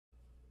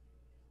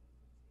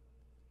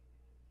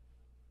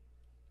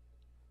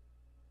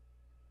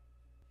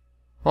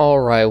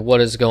Alright,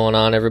 what is going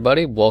on,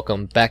 everybody?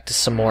 Welcome back to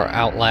some more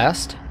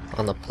Outlast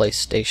on the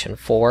PlayStation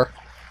 4.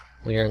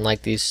 We are in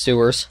like these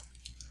sewers,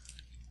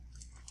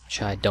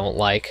 which I don't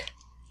like.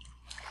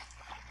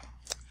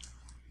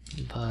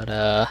 But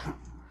I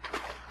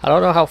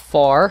don't know how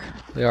far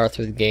we are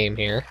through the game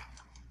here.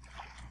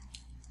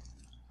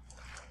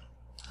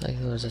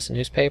 Was this a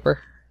newspaper?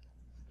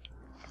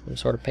 Some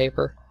sort of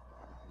paper?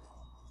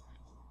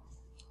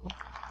 I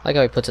like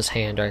how he puts his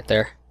hand right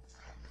there.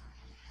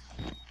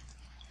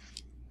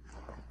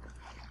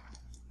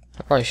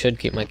 I probably should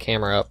keep my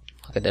camera up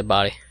like a dead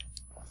body.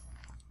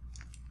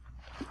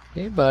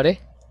 Hey, buddy.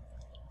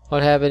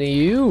 What happened to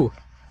you?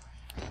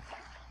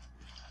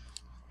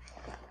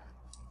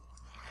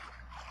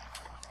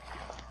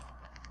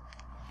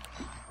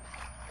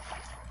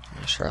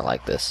 I'm not sure I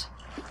like this.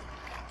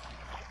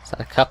 Is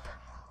that a cup?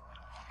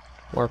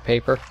 More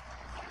paper?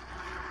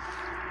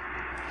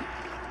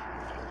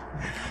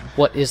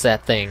 What is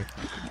that thing?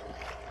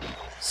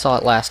 Saw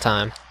it last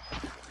time.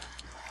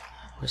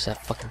 What's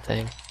that fucking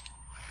thing?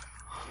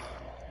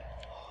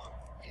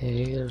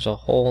 Okay, there's a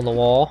hole in the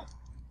wall.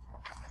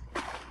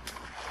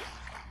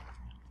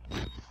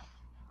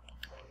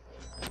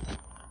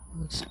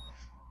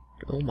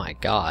 Oh my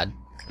god.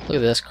 Look at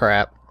this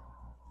crap.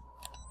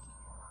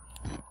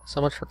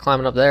 So much for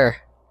climbing up there.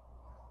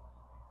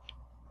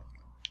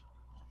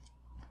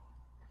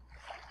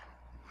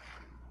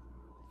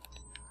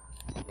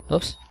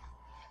 Oops.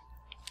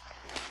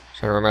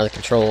 Trying to remember the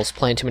controls.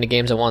 Playing too many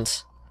games at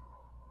once.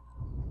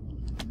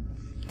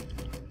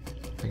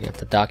 Bring up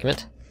the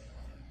document.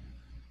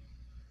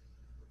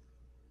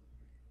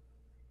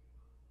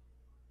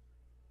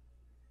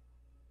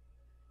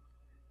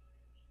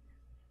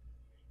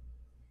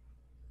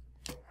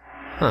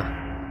 Huh.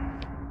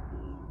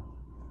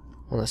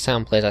 When the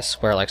sound plays, I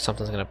swear like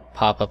something's gonna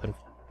pop up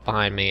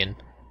behind me and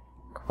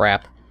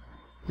crap.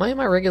 Am I in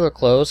my regular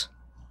clothes?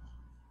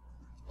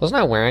 Wasn't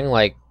I wearing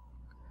like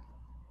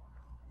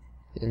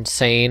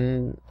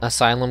insane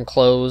asylum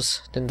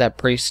clothes? Didn't that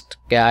priest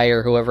guy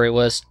or whoever he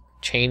was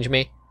change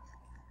me?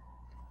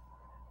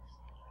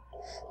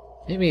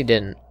 Maybe he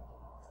didn't.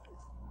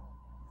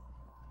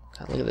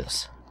 God, look at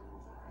this.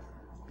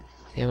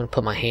 Yeah, I'm gonna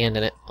put my hand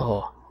in it.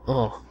 Oh,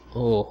 oh,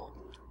 oh.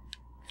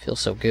 Feels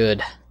so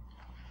good.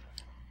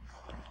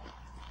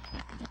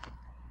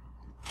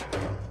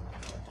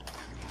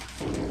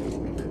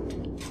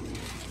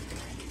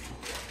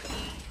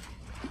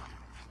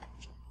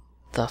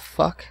 The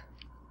fuck?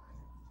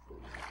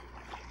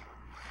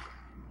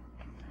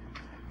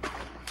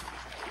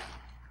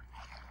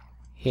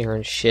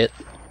 Hearing shit.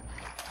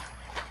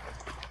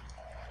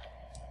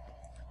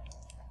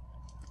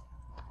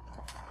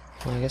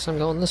 Well, I guess I'm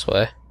going this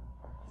way.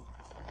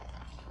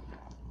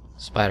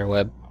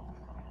 Spiderweb.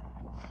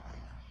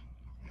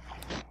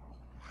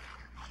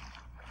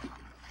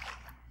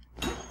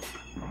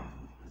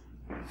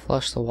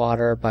 Flush the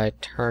water by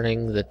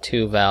turning the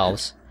two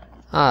valves.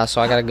 Ah,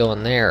 so I gotta go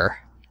in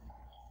there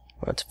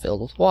where it's filled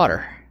with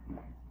water.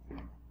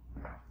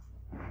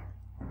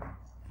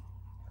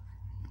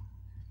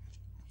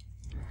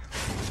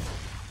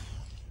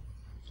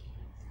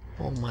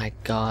 Oh my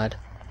god.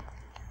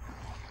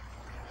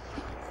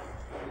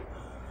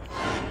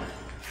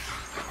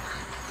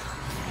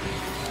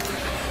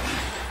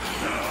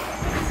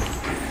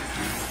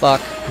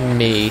 Fuck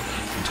me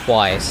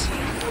twice.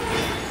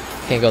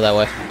 Can't go that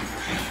way.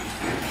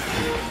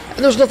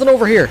 And there's nothing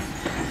over here.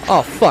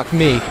 Oh, fuck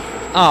me.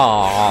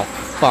 Oh,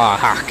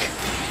 fuck.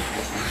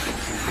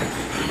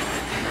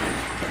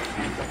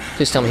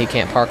 Please tell me he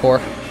can't parkour.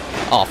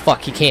 Oh,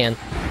 fuck, he can.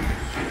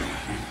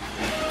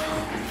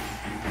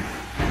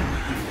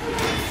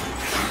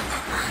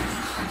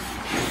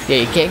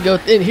 Yeah, you can't go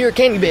in here,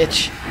 can you,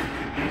 bitch?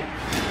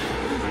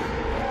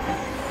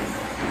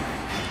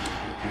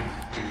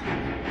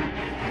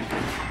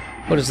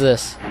 What is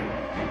this?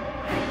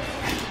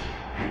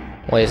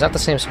 Wait, is that the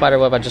same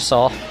spiderweb I just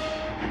saw?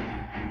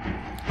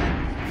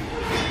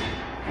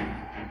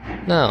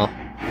 No.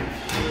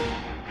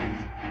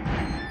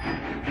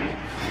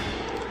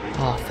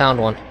 Oh, found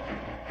one.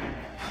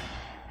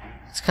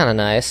 It's kind of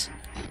nice.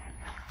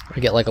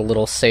 We get like a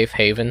little safe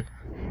haven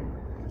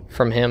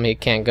from him. He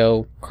can't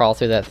go crawl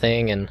through that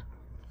thing and...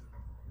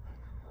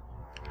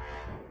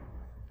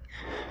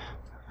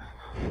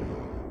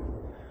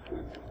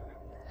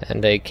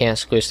 And they can't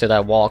squeeze through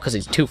that wall because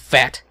he's too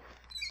fat.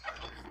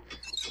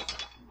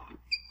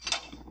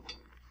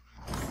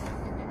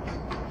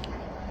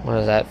 What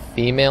is that?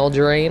 Female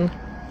drain?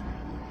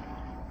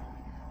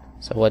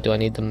 So what, do I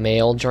need the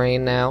male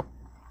drain now?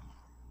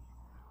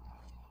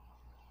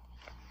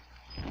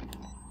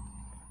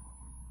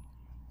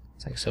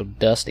 It's like so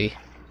dusty.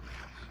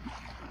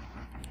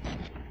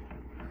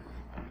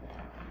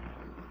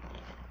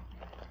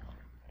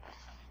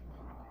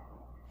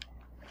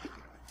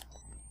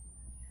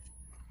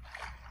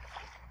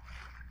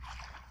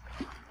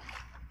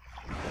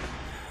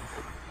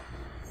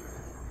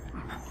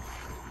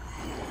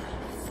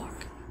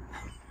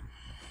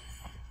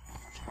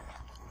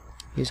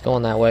 He's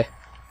going that way.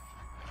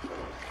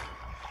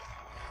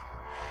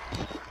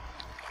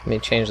 me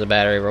change the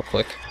battery real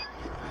quick.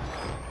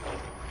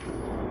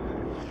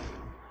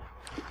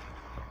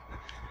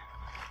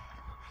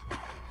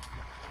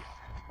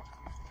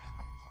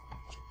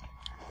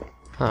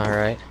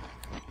 Alright.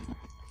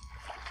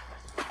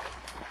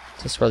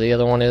 Is this where the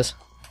other one is?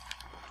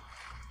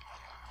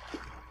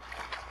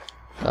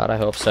 God, I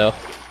hope so.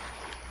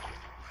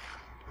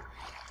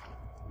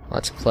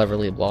 That's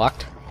cleverly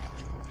blocked.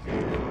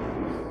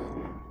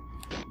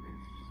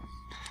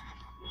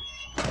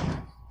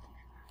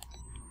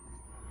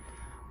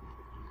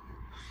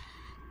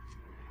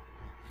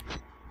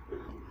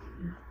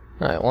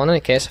 Alright, well in any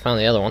case, I found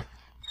the other one.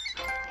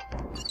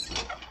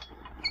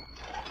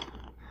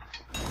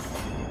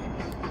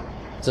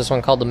 Is this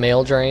one called the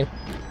mail drain?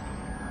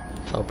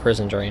 Oh,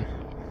 prison drain.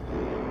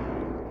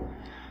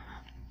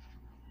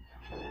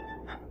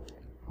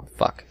 Oh,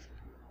 fuck.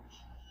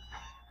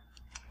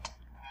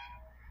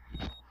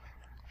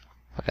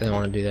 Fuck, I didn't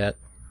want to do that.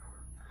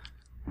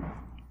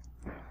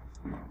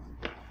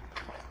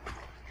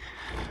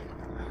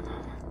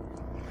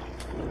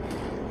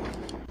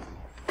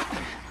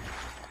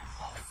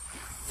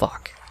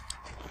 Fuck.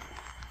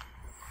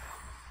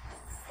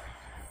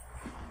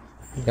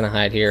 I'm gonna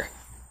hide here.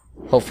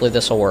 Hopefully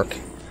this will work.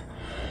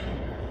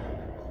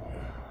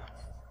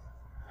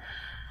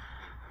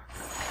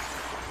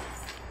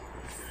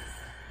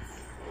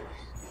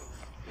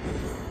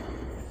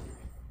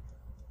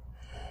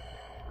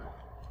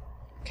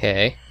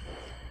 Okay.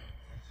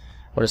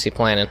 What is he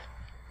planning?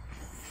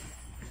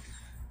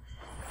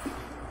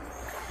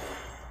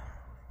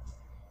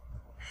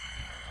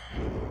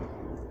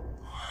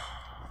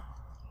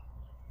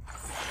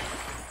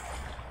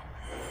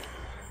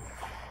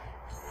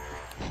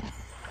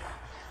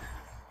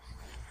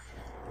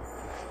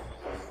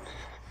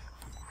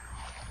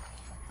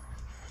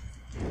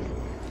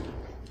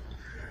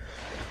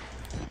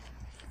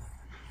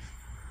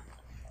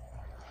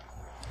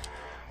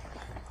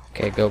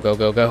 Okay, go, go,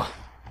 go, go.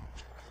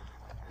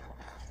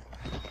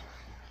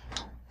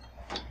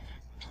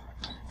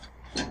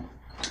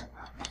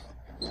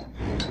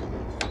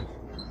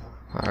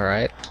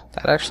 Alright,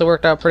 that actually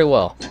worked out pretty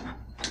well.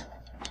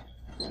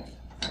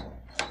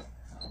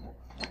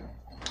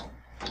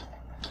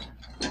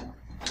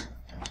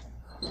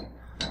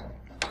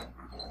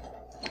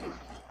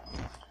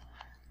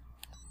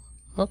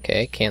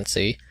 Okay, can't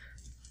see.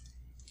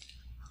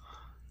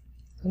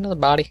 Another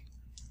body.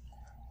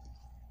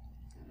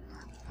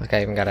 Like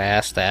I even gotta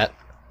ask that.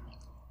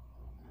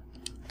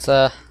 It's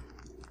this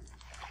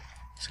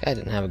guy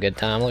didn't have a good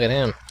time. Look at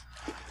him.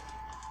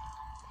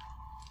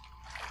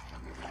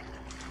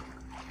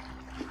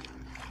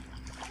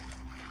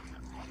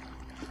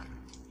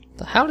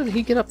 How did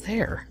he get up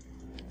there?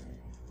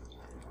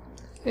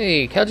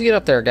 Hey, how'd you get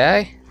up there,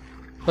 guy?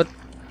 What?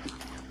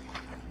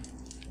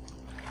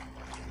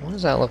 What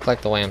does that look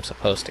like the way I'm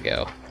supposed to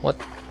go? What?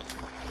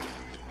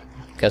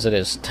 Because it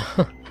is.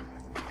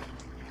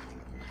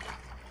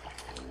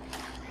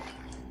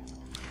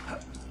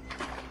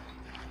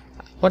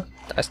 What?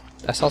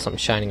 I saw something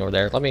shining over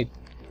there. Let me...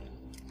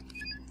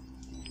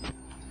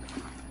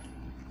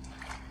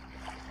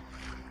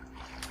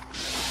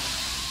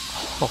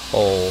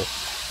 Oh,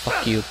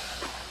 fuck you,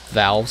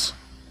 valves.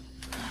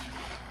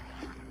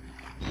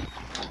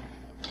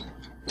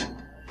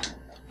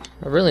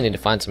 I really need to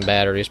find some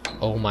batteries.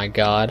 Oh my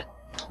god.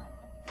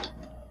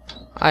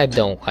 I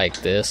don't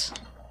like this.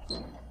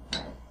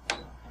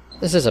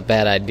 This is a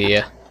bad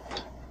idea.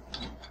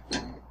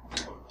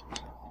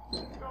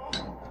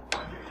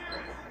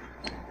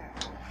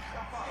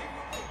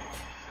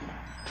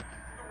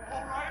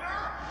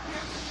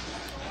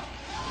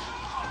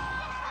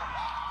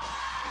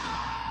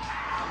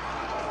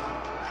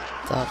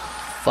 The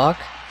fuck?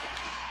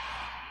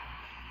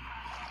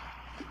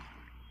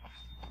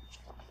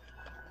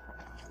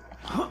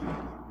 I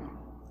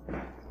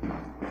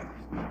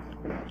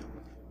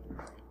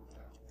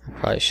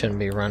probably shouldn't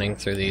be running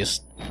through these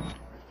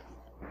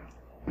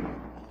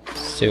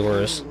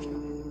sewers.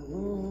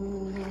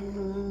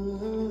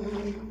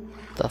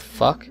 The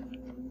fuck?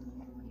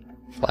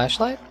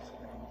 Flashlight?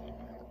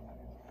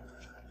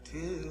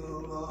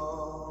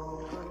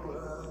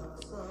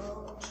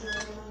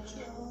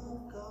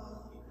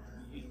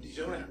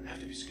 You don't have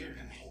to be scared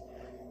of me.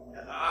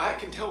 I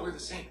can tell we're the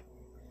same.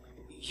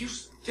 You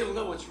still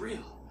know it's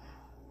real.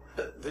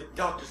 The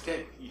doctor's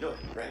dead. You know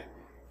that, right?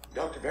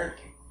 Dr. Vernick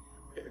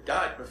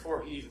died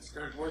before he even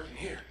started working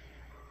here.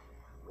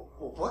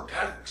 Well, what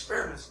kind of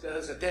experiments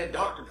does a dead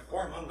doctor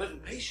perform on living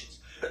patients?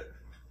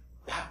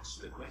 That's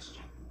the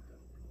question.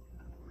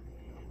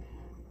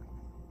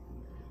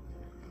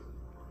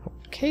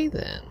 Okay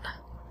then.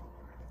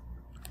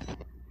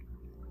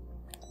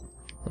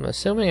 I'm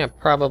assuming I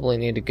probably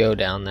need to go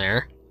down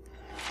there.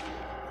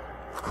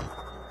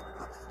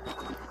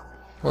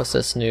 What's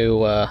this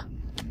new,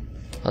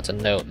 that's a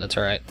note, that's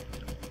right.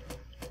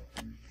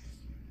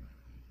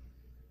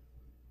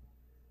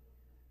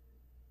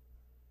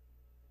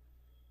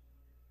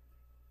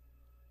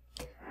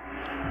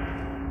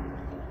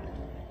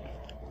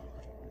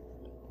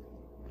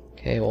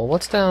 Okay, well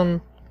what's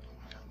down...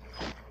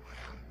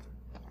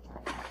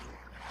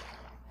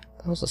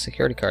 What's the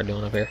security card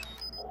doing up here?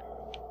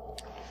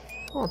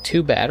 Oh,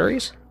 2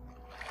 batteries?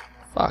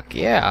 Fuck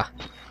yeah.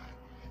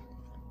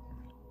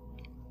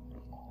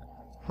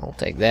 I'll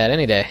take that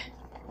any day.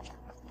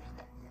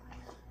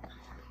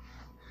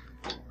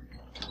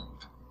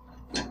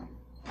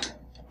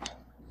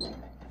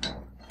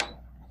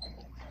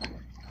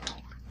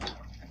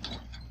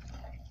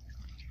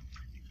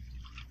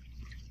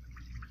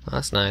 Oh,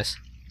 that's nice.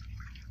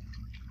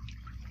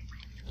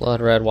 Blood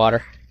red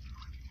water.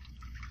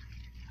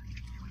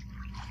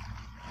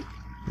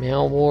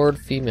 Male ward,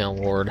 female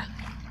ward.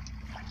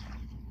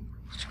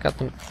 Check out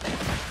them.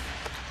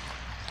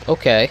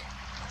 Okay.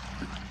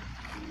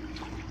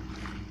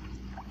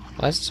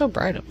 Why is it so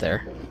bright up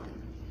there?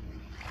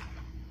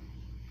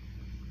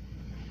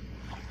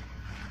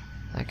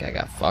 That guy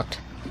got fucked.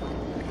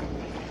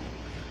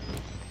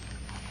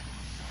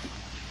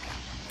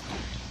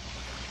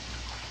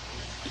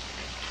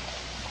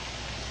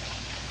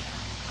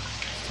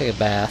 Let's take a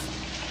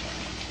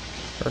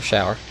bath. Or a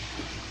shower.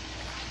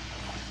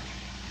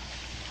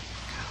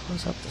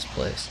 What's up this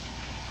place?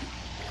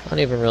 I don't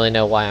even really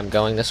know why I'm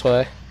going this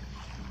way.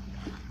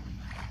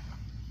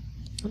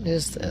 What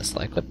is this?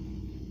 Like, what?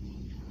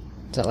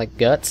 Is that like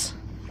guts?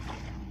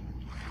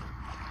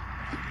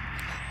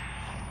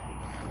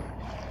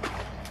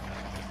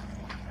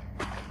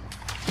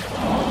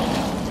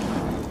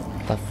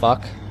 The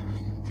fuck?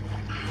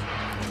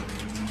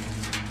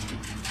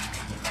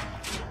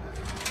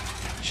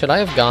 Should I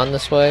have gone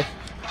this way?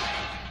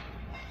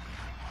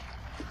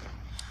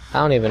 I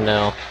don't even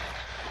know.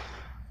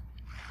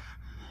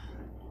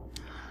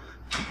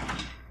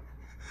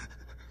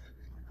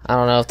 I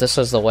don't know if this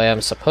is the way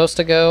I'm supposed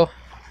to go.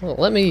 Well,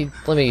 let me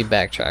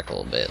backtrack a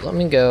little bit. Let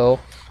me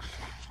go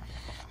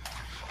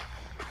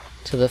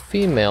to the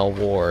female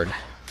ward.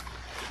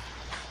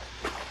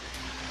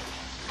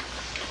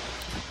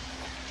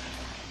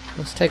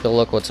 Let's take a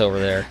look what's over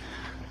there.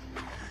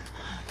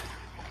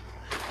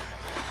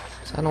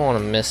 'Cause I don't want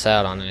to miss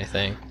out on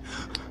anything.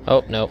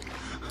 Oh, nope.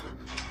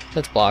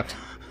 It's blocked.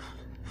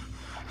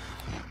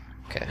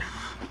 Okay.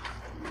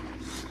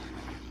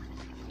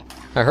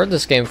 I heard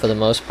this game for the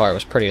most part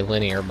was pretty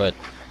linear, but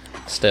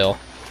still.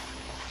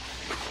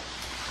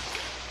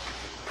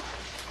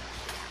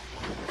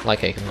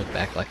 Like how you can look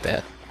back like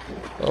that.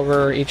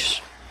 Over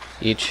each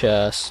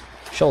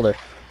shoulder.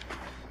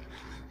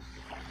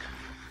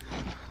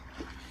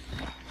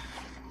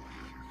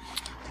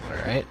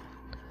 Alright.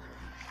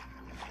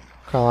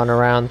 Crawling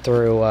around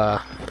through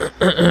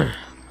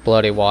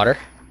bloody water.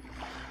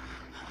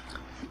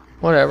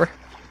 Whatever.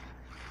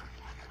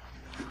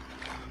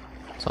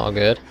 It's all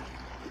good.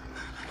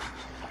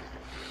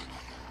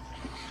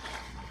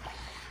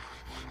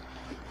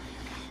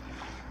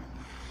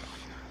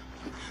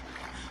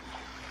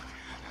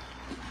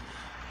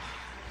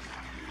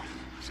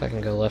 So I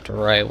can go left or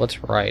right.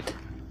 What's right?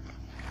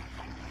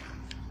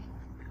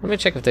 Let me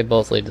check if they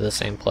both lead to the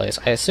same place.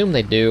 I assume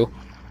they do.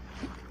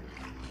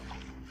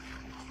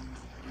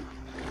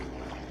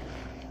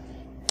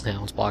 That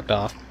one's blocked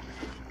off.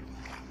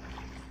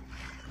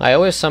 I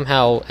always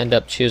somehow end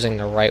up choosing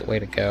the right way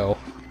to go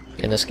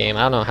in this game.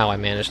 I don't know how I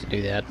managed to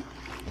do that.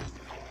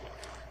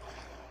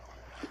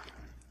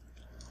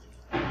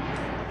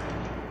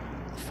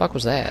 The fuck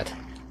was that?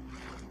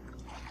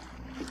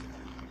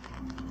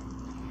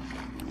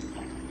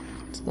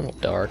 It's a little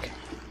dark.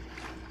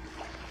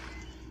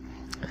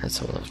 That's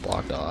some of those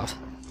blocked off.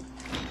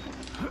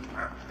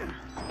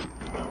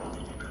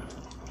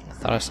 I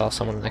thought I saw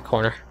someone in that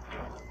corner.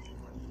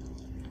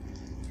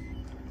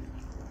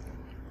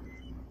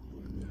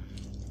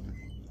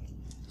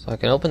 So I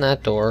can open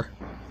that door.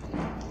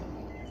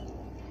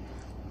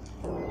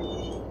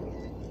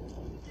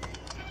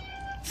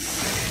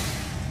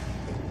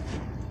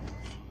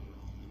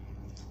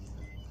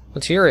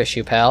 What's your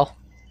issue, pal?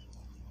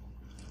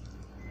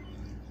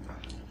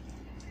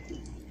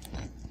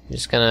 I'm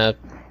just gonna...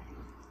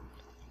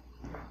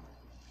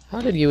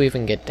 How did you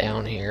even get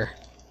down here?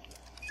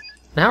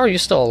 And how are you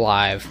still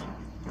alive?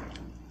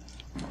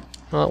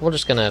 Well, we're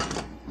just gonna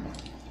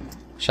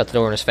shut the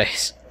door in his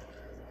face.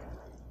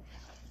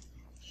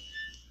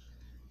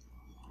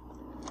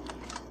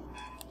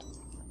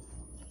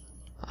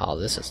 Oh,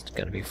 this is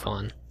gonna be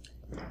fun.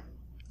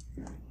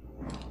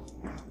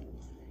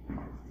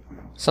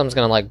 Someone's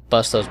gonna like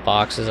bust those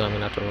boxes and I'm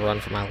gonna have to run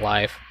for my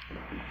life.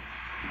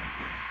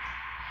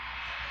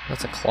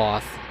 That's a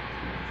cloth.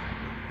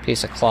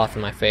 Piece of cloth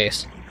in my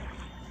face.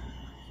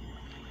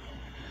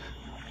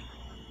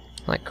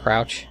 Like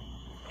crouch?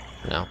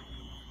 No.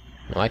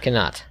 No, I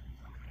cannot.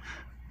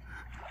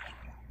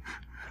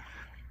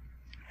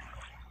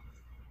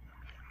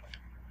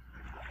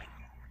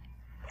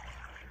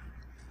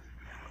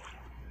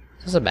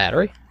 Is this a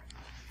battery?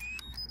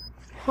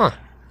 Huh.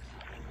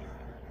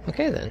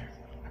 Okay then.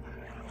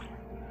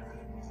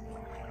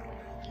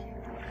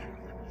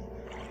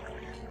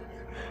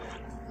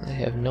 I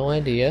have no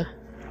idea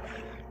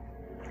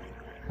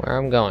where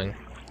I'm going.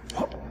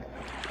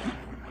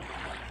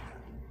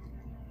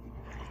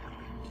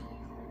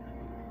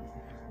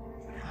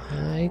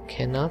 I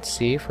cannot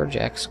see for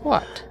jack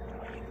squat.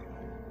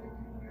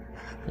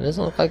 It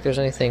doesn't look like there's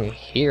anything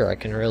here I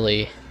can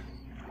really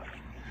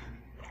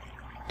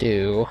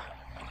do.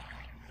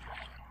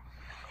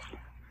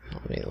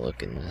 Let me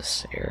look in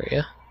this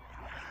area.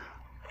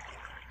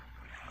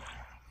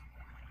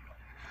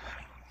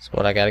 So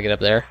what, I gotta get up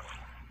there?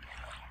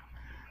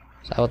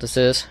 Is that what this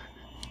is?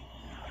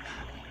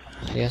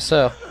 I guess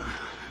so.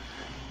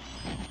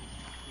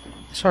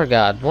 I swear to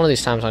God, one of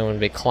these times I'm going to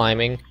be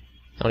climbing, and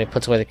when he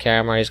puts away the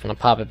camera, he's going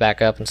to pop it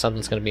back up and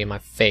something's going to be in my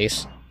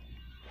face.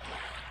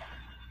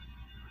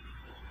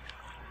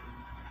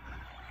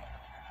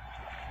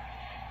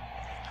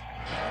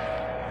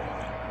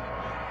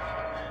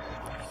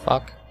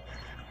 Fuck.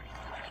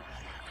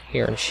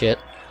 Hearing shit.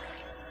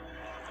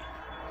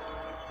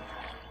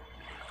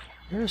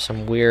 There's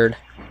some weird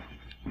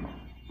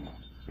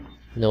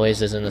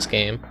noises in this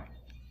game.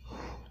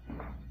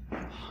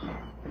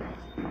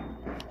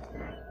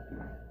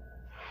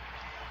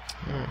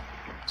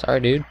 Sorry,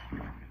 dude.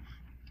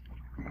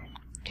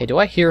 Okay, do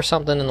I hear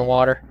something in the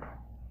water?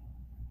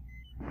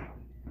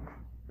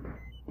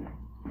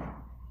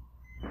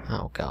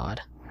 Oh,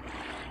 God.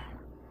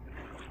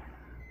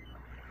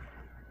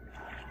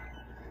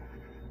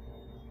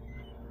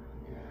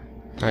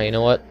 Alright, you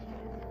know what?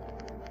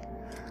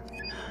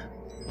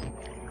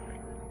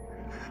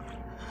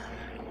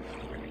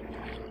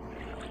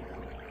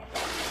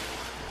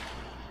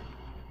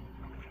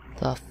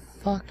 The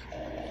fuck?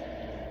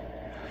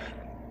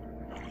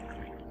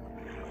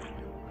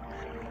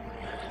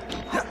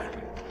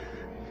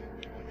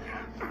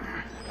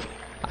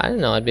 I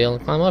didn't know I'd be able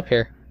to climb up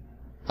here.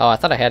 Oh, I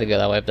thought I had to go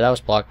that way, but that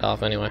was blocked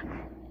off anyway.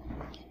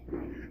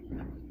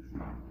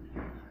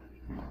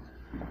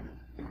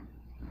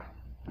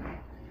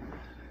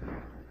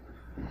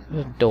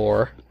 There's a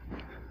door.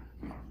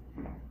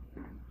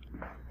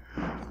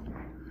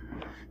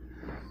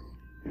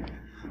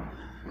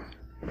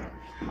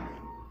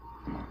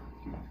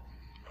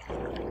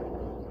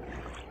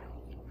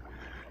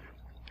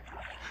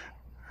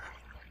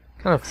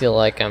 Kind of feel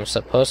like I'm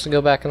supposed to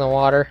go back in the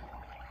water,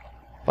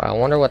 but I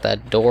wonder what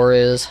that door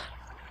is.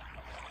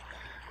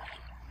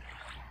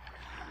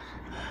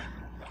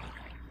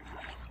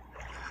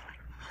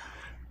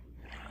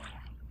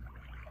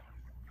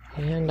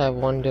 And I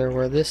wonder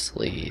where this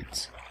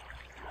leads.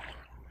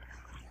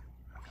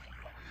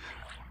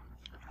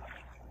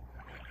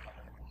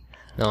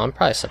 No, I'm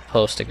probably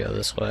supposed to go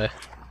this way.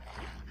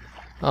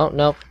 Oh,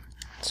 nope.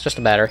 It's just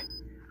a battery.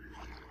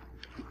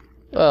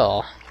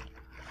 Well,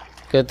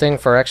 good thing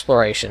for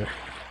exploration.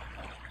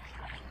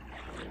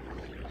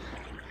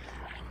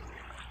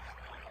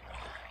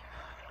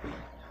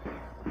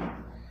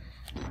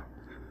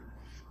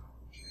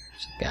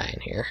 There's a guy in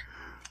here.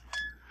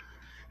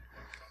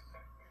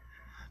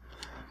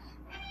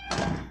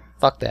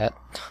 Fuck that.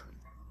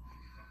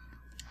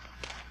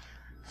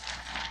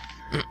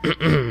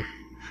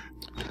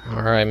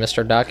 Alright,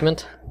 Mr.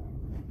 Document.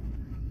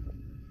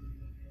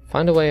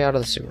 Find a way out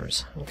of the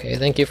sewers. Okay,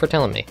 thank you for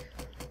telling me.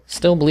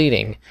 Still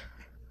bleeding.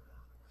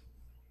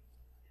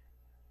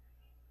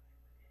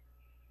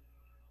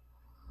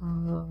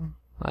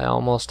 I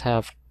almost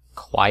have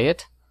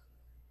quiet.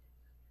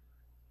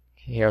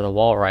 Can't hear the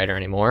wall rider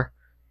anymore.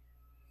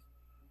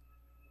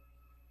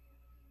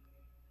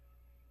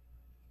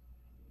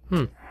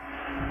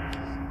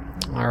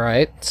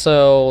 Alright,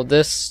 so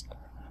this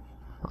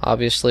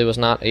obviously was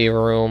not a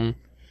room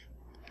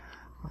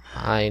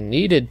I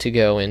needed to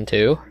go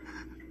into.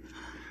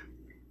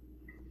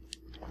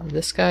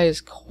 This guy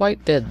is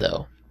quite dead,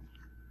 though.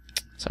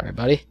 Sorry,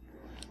 buddy.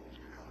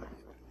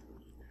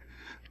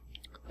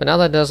 But now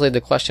that does lead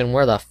the question,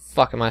 where the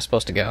fuck am I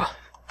supposed to go?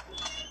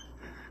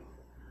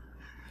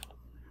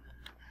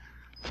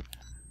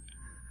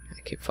 I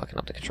keep fucking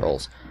up the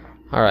controls.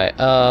 Alright,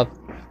 that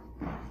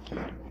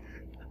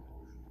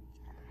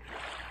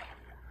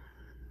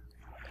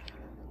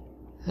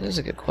is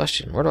a good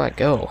question. Where do I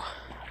go?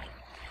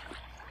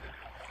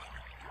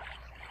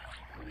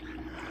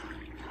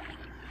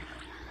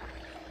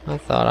 I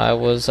thought I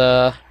was,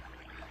 on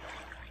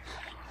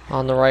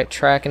the right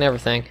track and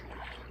everything.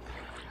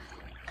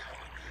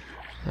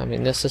 I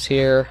mean, this is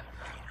here.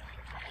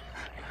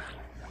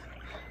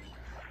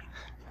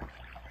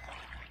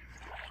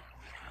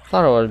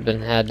 Thought it would have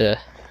been had to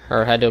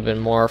have been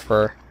more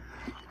for,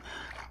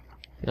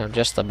 you know,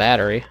 just the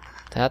battery.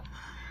 That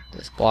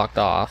is blocked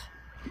off.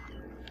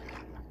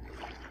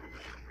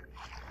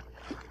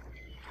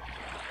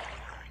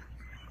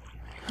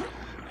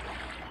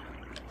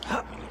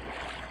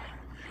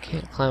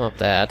 Can't climb up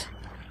that.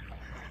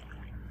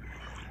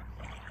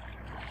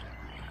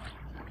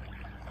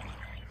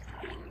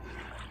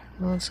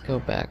 Let's go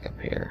back up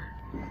here.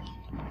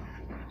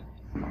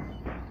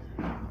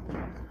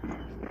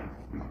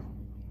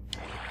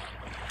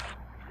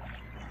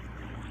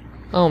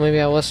 Oh,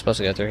 maybe I was supposed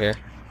to go through here.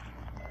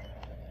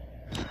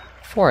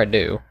 Before I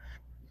do,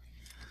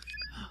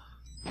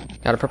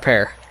 gotta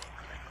prepare.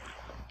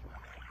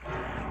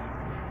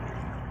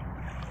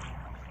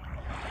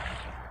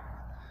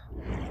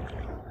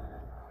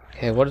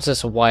 Okay, what is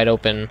this wide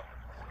open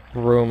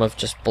room of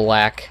just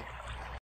black